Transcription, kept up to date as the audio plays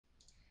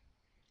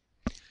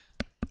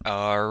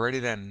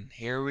Alrighty then,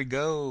 here we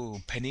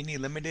go. Panini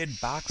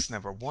Limited box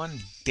number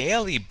one,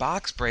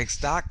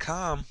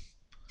 dailyboxbreaks.com.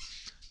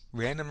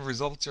 Random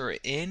results are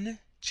in.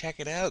 Check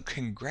it out.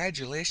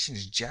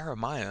 Congratulations,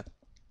 Jeremiah,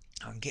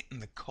 on getting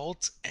the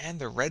Colts and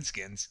the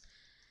Redskins.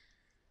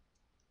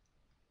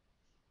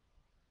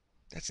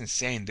 That's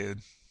insane,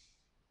 dude.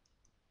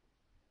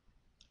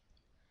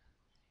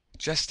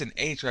 Justin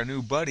H., our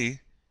new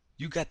buddy,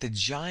 you got the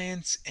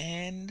Giants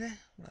and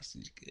what else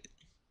did you get?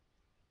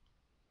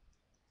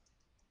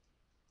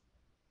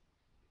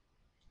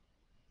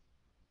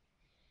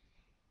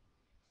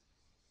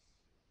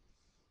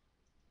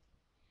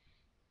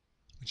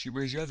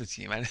 Where's your other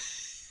team?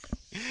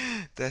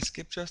 Did I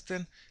skip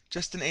Justin?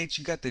 Justin H.,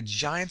 you got the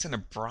Giants and the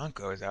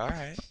Broncos. All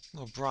right,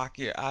 little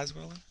Brocky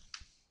Osweiler.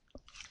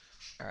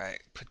 All right,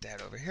 put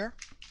that over here.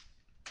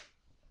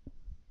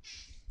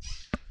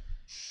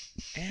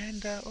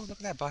 And oh, look at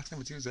that. Box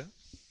number two is up.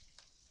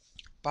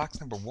 Box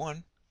number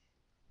one,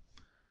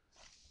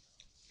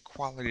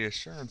 quality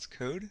assurance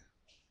code.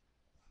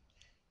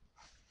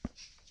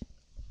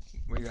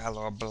 We got a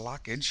little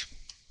blockage.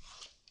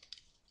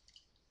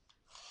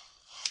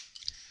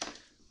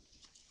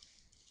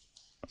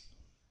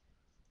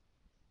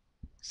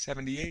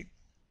 78.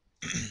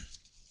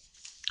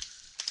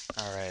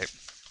 All right.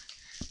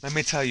 Let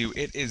me tell you,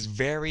 it is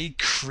very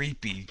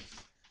creepy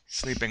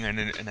sleeping in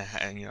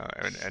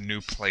a new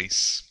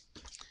place.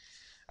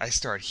 I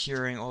start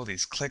hearing all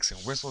these clicks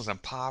and whistles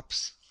and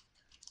pops.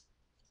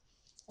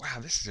 Wow,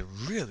 this is a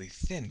really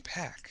thin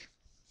pack.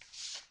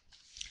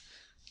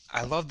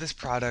 I love this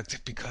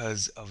product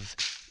because of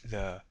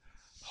the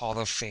Hall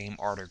of Fame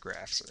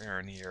autographs are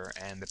in here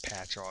and the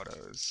patch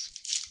autos.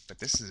 But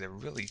this is a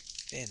really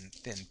thin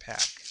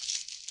pack.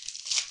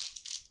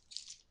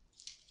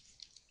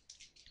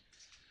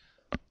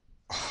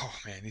 Oh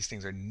man, these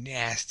things are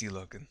nasty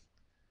looking.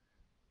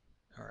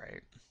 All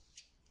right,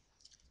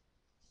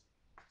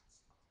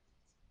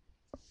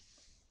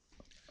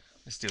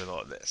 let's do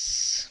all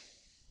this.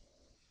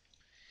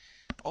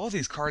 All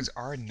these cards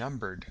are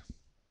numbered.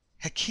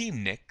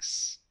 Hakeem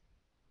Nicks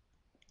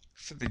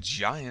for the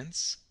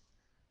Giants.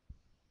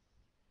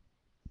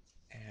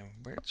 And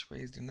which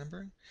way is the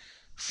numbering?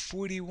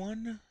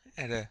 41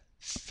 at a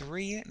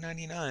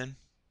 3.99.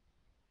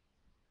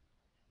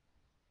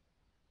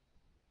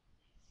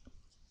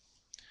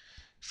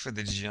 For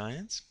the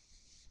Giants.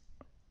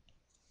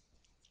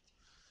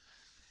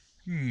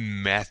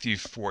 Matthew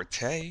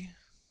Forte.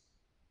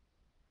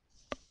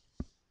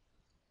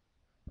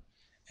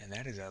 And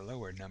that is a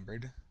lower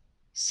numbered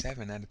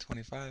 7 out of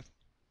 25.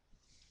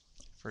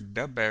 For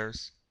Dub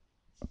Bears.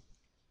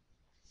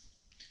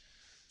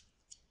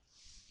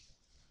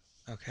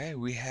 Okay,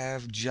 we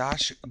have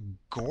Josh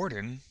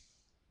Gordon.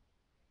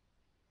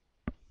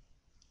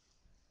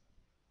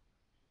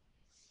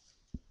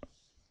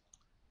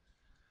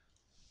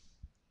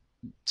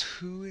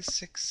 Two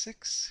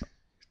 6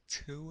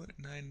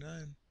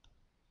 299.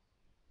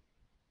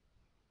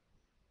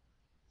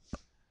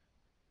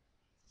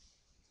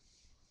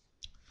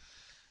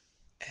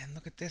 And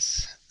look at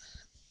this.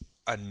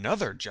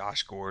 Another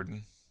Josh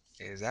Gordon.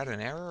 Is that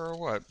an error or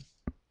what?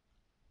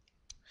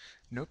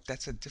 Nope,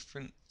 that's a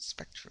different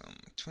spectrum.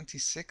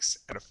 26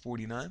 out of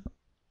 49.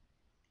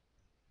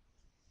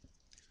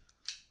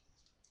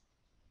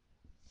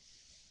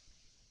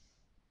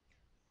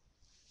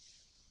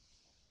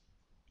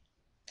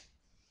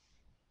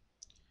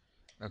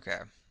 Okay.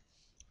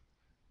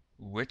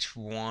 Which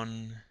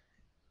one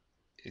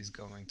is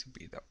going to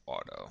be the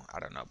auto? I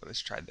don't know, but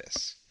let's try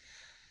this.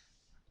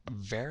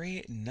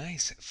 Very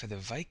nice for the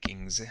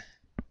Vikings.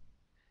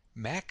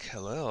 Mac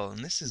Hillel,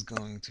 and this is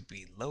going to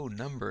be low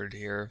numbered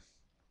here.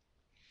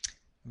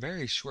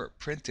 Very short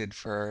printed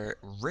for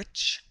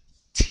Rich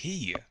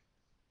T.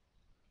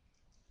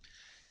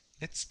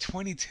 It's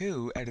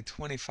 22 out of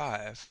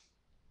 25.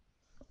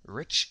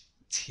 Rich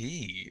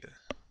T.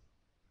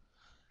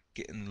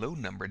 Getting low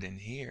numbered in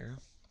here.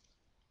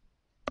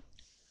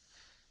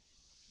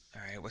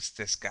 Alright, what's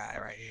this guy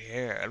right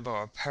here? A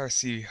little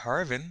Percy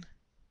Harvin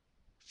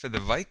for the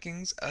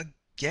Vikings.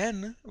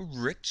 Again,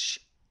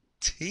 Rich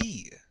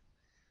T.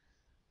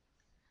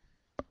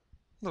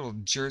 Little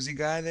jersey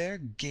guy there.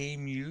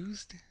 Game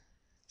used.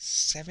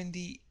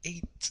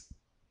 78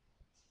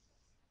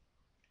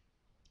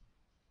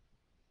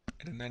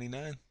 out of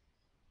 99.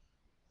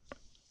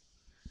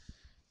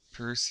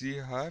 Percy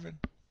Harvin.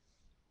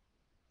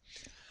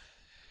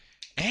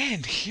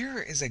 And here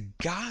is a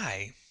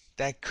guy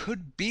that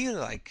could be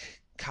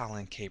like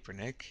Colin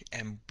Kaepernick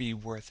and be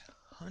worth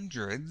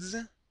hundreds.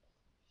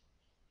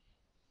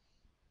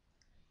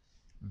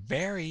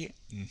 Very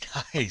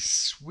nice,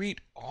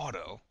 sweet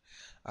auto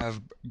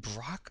of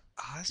Brock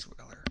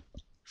Osweiler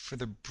for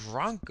the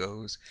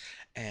Broncos.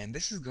 And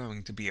this is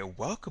going to be a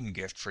welcome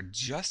gift for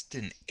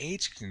Justin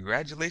H.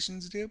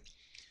 Congratulations, dude.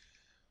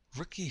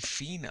 Rookie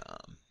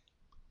Phenom.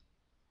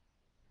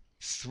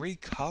 Three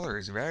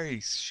colors,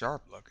 very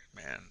sharp looking,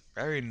 man.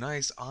 Very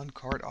nice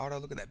on-card auto.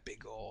 Look at that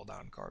big old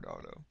on-card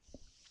auto.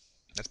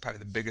 That's probably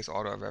the biggest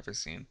auto I've ever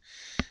seen.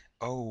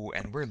 Oh,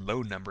 and we're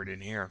low numbered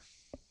in here.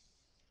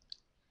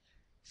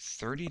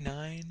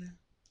 39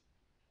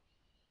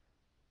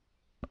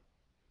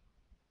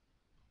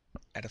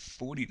 out of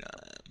 49.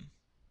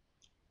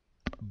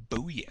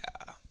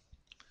 Booyah.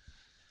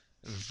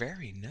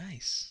 Very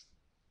nice.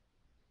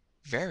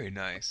 Very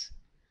nice.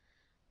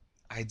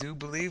 I do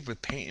believe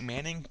with Peyton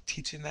Manning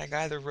teaching that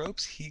guy the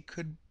ropes, he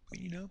could,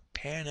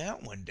 pan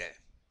out one day.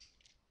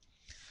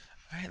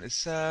 All right,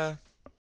 let's